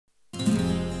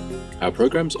Our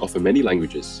programs offer many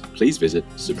languages. Please visit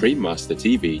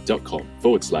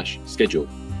suprememastertv.com/schedule.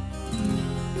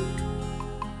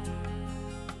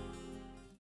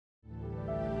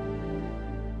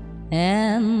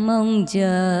 Em mong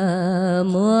chờ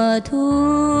mùa thu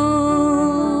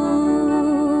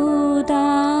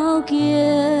táo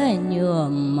kia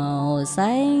nhuộm màu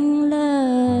xanh lơ,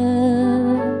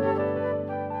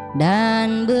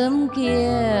 đàn bướm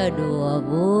kia đùa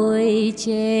vui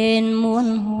trên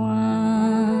muôn hoa,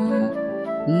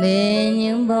 mê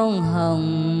những bông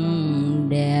hồng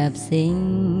đẹp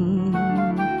xinh.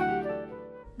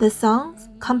 The songs,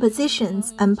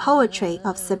 compositions, and poetry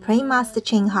of Supreme Master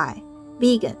Ching Hai,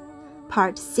 Vegan,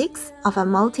 Part 6 of a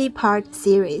multi-part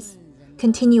series.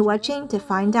 Continue watching to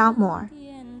find out more.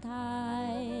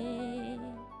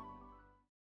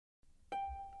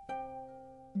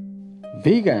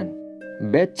 Vegan,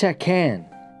 betcha can.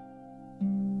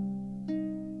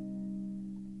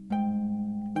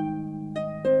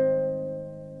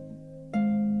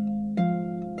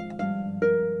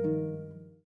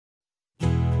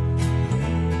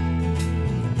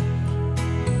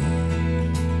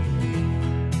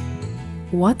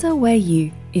 What are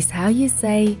you is how you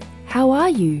say, how are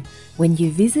you, when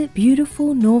you visit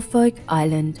beautiful Norfolk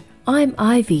Island. I'm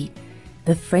Ivy.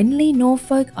 The friendly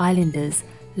Norfolk Islanders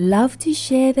love to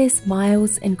share their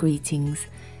smiles and greetings,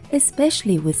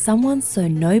 especially with someone so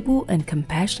noble and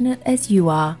compassionate as you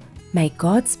are. May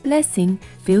God's blessing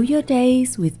fill your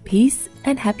days with peace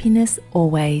and happiness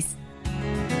always.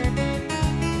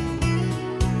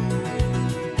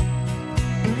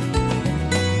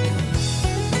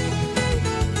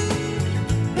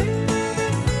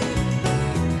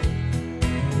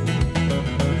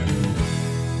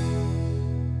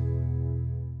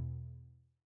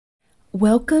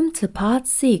 Welcome to part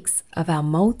 6 of our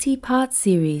multi-part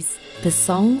series, The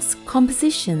Songs,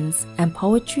 Compositions and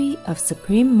Poetry of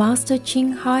Supreme Master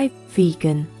Ching Hai,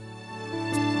 Vegan.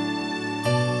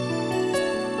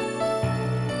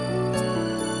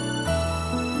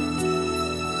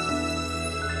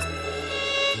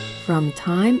 From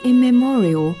time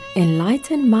immemorial,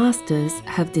 enlightened masters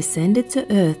have descended to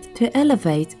earth to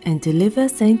elevate and deliver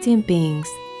sentient beings.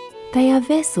 They are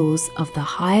vessels of the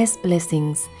highest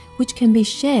blessings, which can be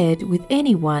shared with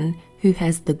anyone who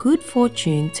has the good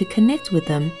fortune to connect with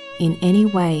them in any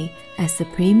way, as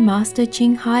Supreme Master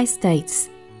Ching Hai states.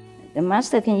 The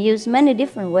Master can use many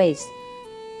different ways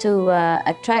to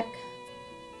attract,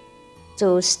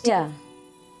 to stir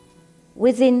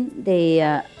within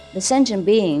the sentient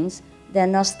beings their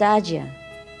nostalgic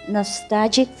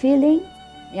feeling,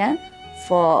 yeah,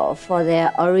 for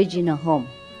their original home,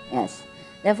 yes.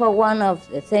 Therefore, one of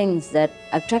the things that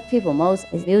attract people most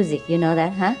is music, you know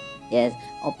that, huh? Yes,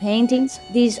 or paintings.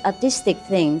 These artistic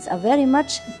things are very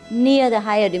much near the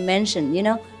higher dimension, you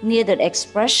know, near the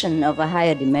expression of a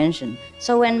higher dimension.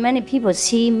 So when many people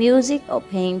see music or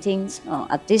paintings or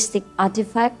artistic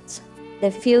artifacts,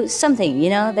 they feel something, you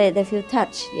know, they feel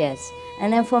touch, yes.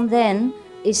 And then from then,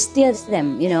 it steers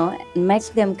them, you know, and makes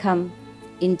them come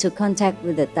into contact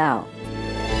with the Tao.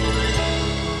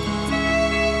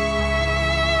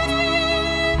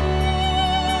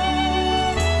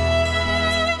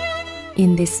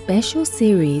 In this special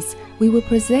series, we will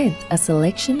present a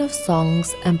selection of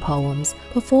songs and poems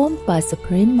performed by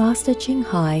Supreme Master Ching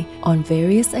Hai on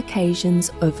various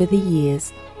occasions over the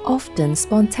years, often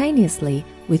spontaneously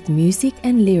with music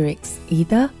and lyrics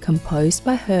either composed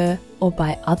by her or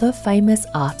by other famous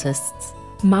artists.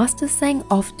 Master sang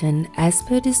often as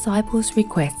per disciples'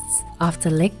 requests, after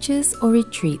lectures or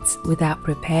retreats without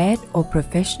prepared or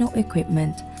professional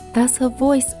equipment. Thus her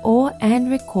voice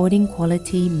and recording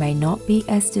quality may not be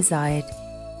as desired.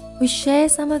 We share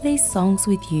some of these songs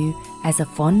with you as a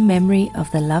fond memory of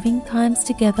the loving times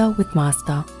together with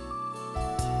Master.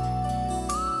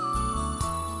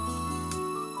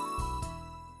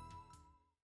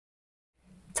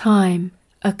 Time,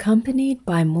 accompanied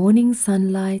by morning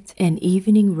sunlight and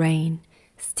evening rain,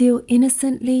 still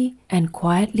innocently and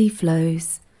quietly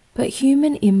flows. But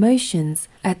human emotions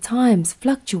at times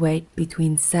fluctuate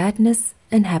between sadness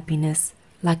and happiness,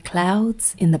 like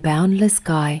clouds in the boundless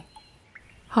sky.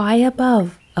 High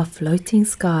above a floating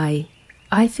sky,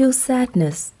 I feel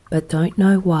sadness but don't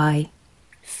know why.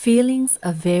 Feelings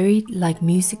are varied like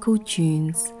musical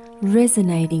tunes,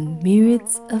 resonating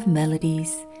myriads of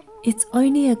melodies. It's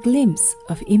only a glimpse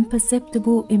of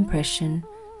imperceptible impression,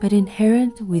 but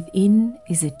inherent within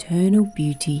is eternal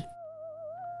beauty.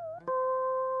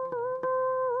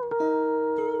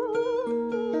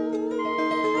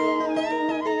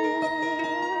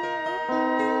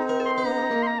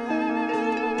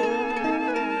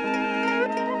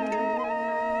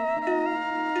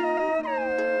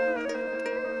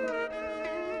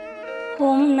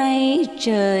 Hôm nay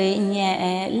trời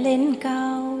nhẹ lên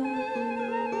cao,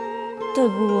 tôi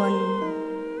buồn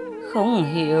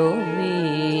không hiểu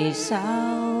vì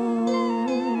sao.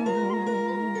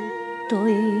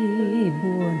 Tôi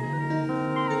buồn.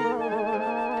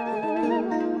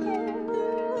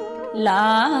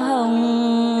 Lá hồng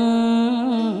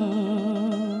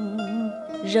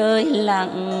rơi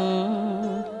lặng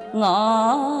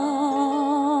ngõ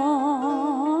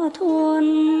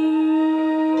thuôn,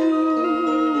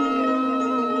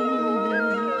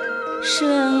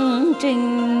 sương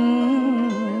trinh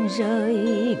rơi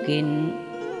kín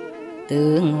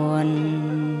từ nguồn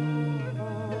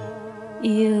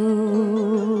yêu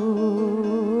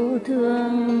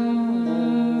thương.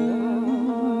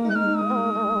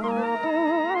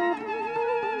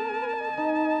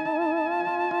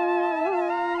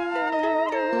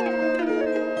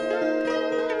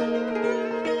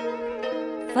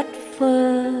 Vất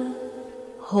vơ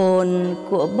hồn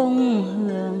của bông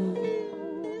hương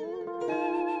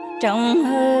trong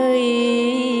hơi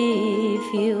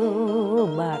phiêu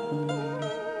bạt,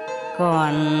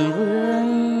 còn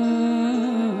vương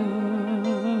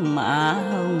má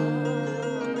hồng.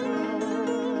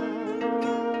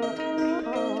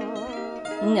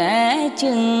 Nghe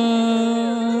chừng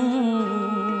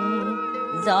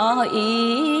gió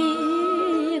ý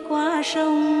qua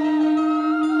sông,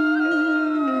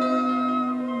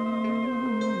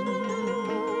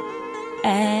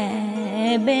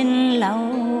 bên lau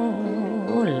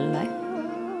lách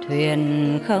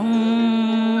thuyền không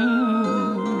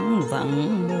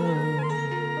vắng bờ.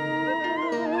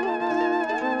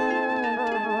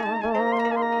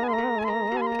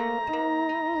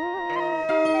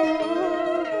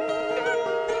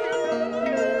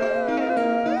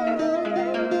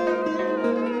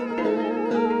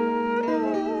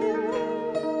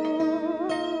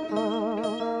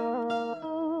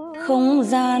 Không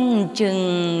gian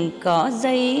chừng có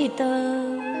giấy tơ,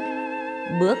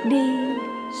 bước đi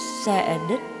sẽ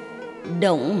đứt,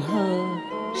 động hờ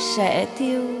sẽ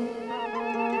tiêu.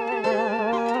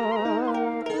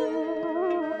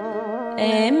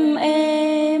 Êm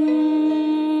êm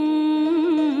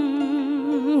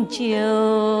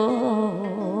chiều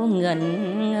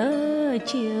ngẩn ngơ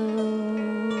chiều,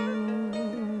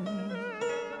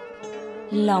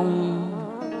 lòng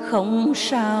không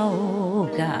sao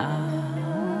cả,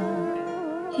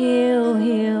 hiu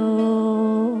hiu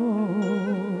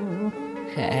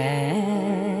khẽ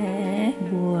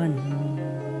buồn.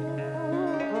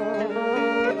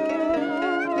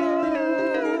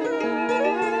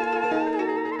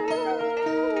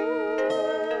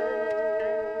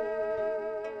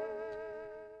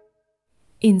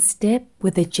 In step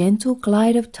with the gentle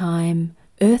glide of time,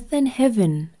 earth and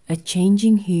heaven are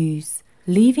changing hues,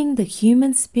 leaving the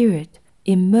human spirit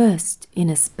immersed in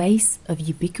a space of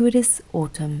ubiquitous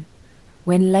autumn.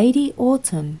 When Lady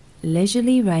Autumn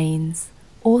leisurely reigns,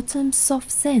 autumn's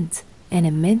soft scent and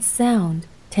immense sound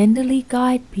tenderly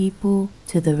guide people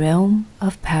to the realm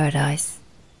of paradise.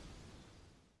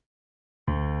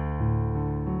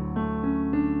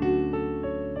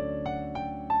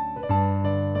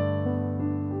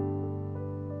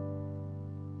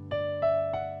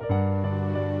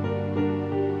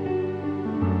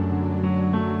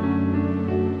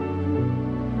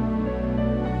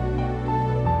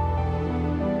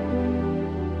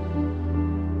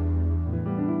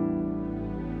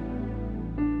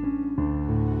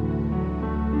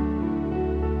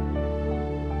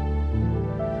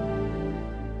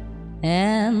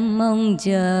 Em mong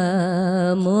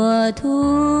chờ mùa thu,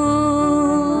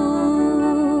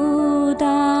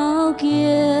 táo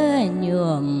kia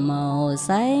nhuộm màu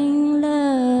xanh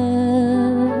lơ,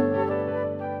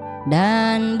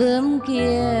 đàn bướm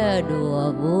kia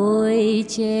đùa vui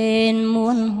trên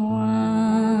muôn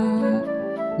hoa,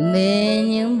 mê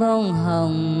những bông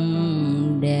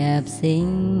hồng đẹp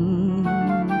xinh.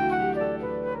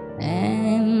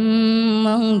 Em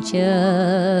mong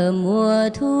chờ mùa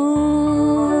thu,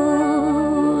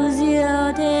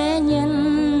 diệu thế nhân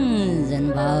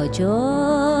dần vào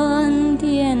chốn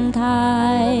thiên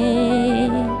thai,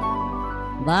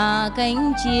 và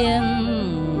cánh chim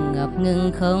ngập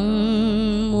ngừng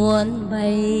không muốn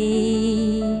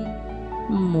bay.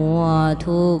 Mùa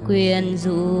thu quyến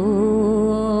rũ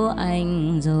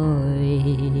anh rồi.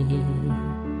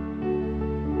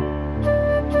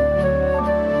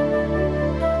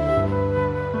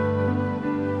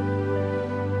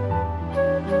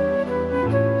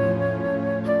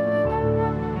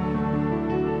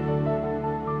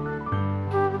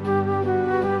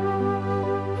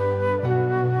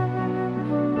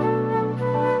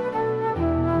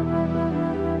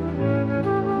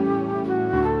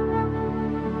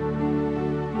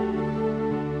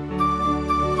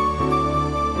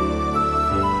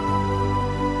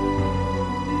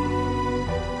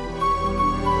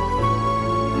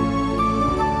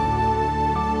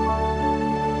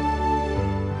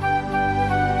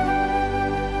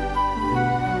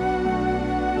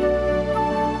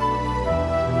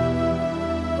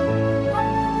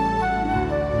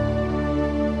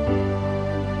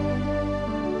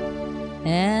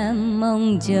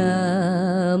 mong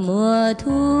chờ mùa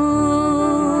thu,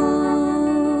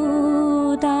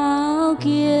 táo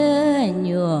kia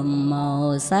nhuộm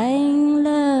màu xanh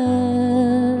lơ,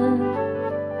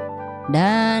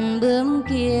 đàn bướm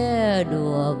kia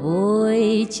đùa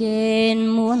vui trên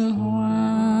muôn hoa,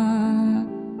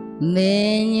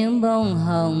 về những bông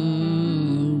hồng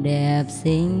đẹp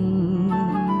xinh.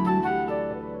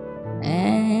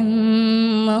 Em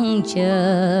mong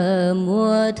chờ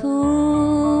mùa thu,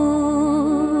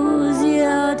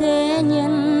 diệu thế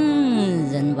nhân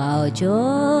dần vào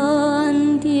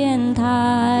chốn thiên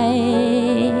thai,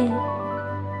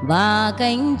 và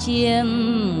cánh chim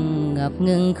ngập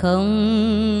ngừng không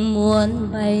muốn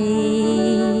bay.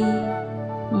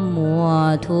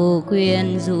 Mùa thu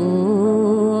quyến rũ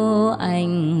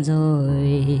anh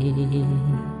rồi,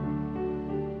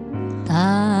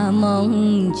 ta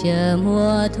mong chờ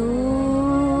mùa thu,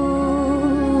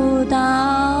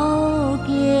 táo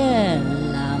kia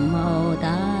là màu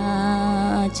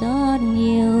ta chót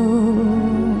nhiều,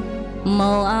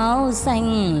 màu áo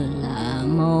xanh là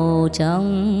màu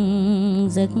trong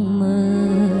giấc mơ,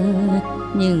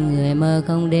 nhưng người mơ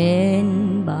không đến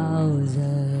bao giờ.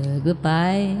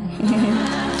 Goodbye.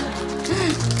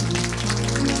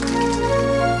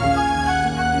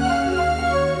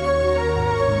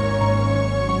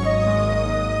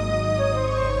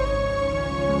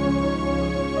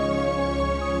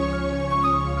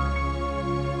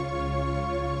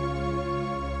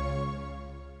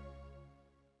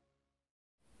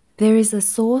 There is a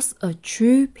source of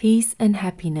true peace and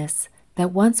happiness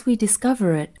that once we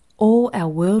discover it, all our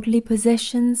worldly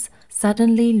possessions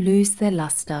suddenly lose their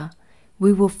luster.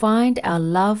 We will find our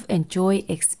love and joy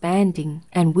expanding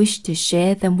and wish to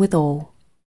share them with all.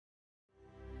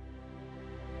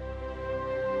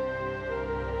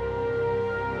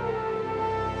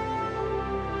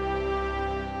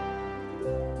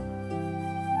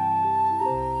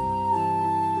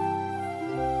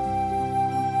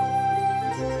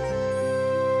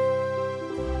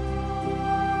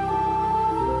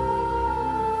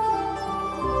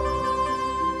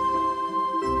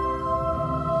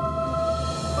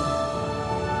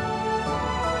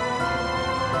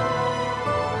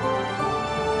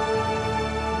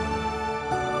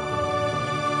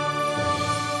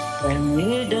 When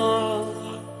the door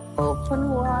open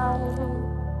wide,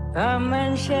 come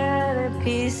and share the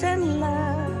peace and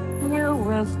love you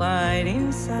will find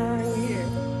inside.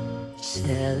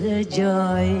 Share the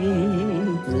joy,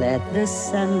 let the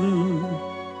sun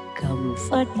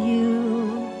comfort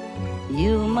you.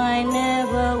 You might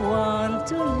never want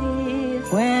to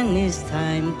leave when it's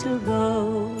time to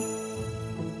go.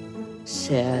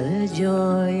 Share the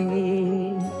joy.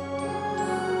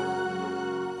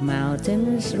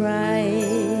 Mountains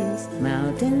rise,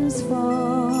 mountains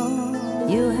fall.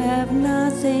 You have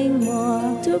nothing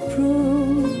more to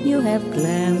prove. You have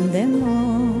climbed them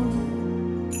all.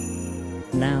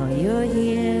 Now you're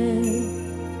here.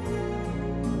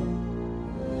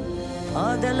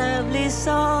 All the lovely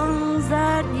songs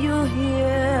that you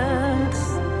hear,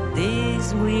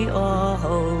 these we all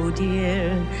hold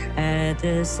dear at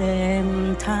the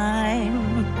same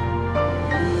time.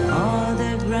 All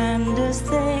the grandest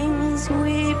things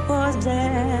we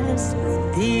possess,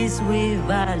 these we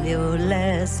value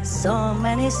less. So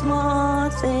many small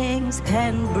things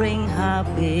can bring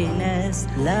happiness.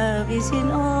 Love is in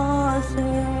all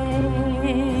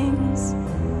things.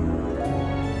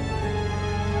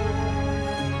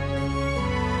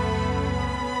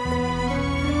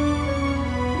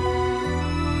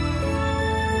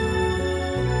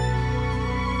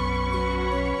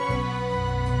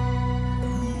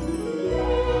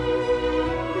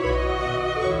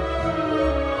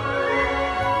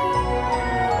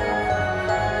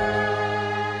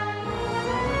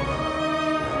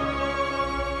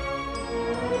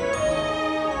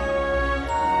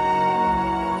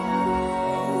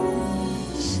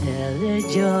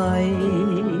 Joy,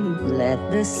 let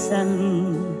the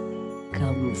sun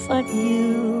comfort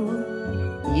you.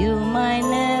 You might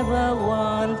never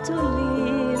want to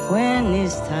leave when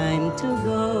it's time to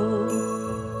go.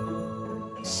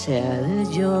 Share the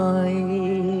joy.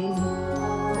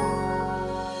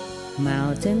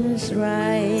 Mountains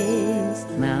rise,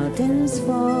 mountains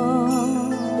fall.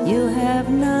 You have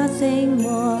nothing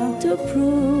more to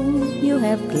prove. You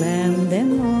have climbed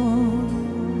them all.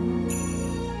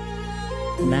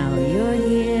 Now you're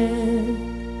here,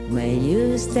 may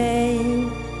you stay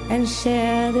and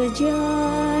share the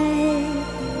joy.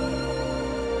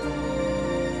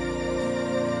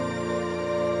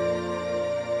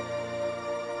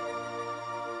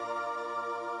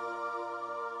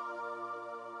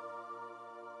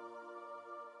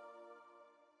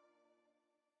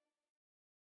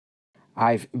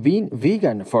 I've been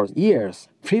vegan for years,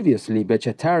 previously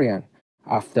vegetarian.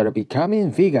 After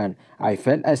becoming vegan, I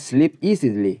fell asleep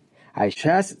easily. I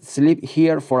just sleep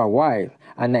here for a while,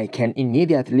 and I can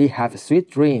immediately have sweet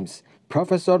dreams.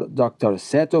 Professor Dr.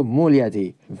 Seto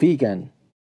Mulyadi, vegan.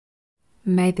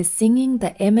 May the singing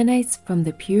that emanates from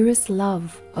the purest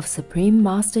love of Supreme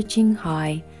Master Ching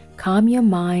Hai calm your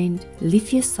mind,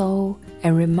 lift your soul,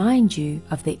 and remind you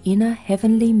of the inner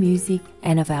heavenly music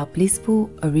and of our blissful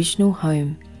original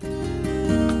home.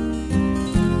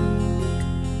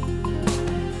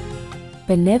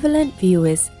 Benevolent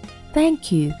viewers,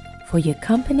 thank you for your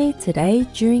company today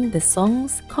during the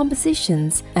songs,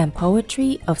 compositions, and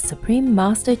poetry of Supreme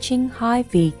Master Ching Hai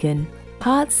Vegan,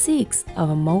 Part 6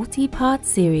 of a multi-part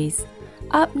series.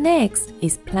 Up next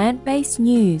is Plant-Based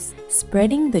News,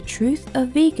 Spreading the Truth of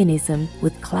Veganism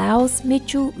with Klaus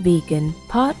Mitchell Vegan,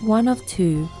 Part 1 of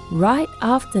 2, right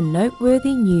after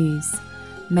Noteworthy News.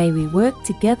 May we work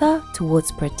together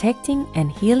towards protecting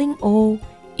and healing all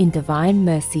in divine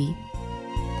mercy.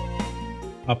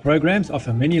 Our programs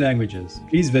offer many languages.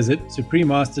 Please visit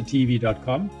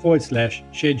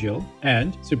suprememastertv.com/schedule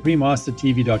and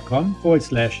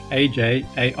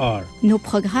suprememastertv.com/AJAR. Nos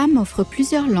programmes offrent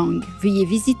plusieurs langues. Veuillez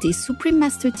visiter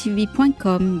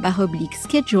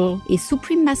suprememastertv.com/schedule et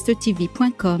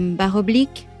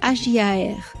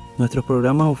suprememastertv.com/AJAR. Nuestros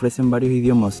programas ofrecen varios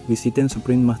idiomas. Visiten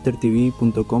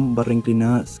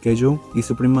suprememastertv.com/schedule и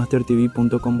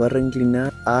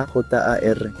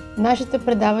suprememastertv.com/AJAR. Нашите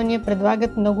предавания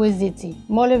предлагат много езици.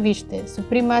 Моля вижте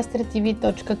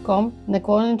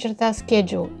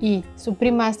suprememastertv.com/schedule и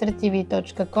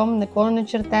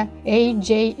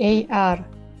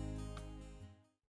suprememastertv.com/AJAR.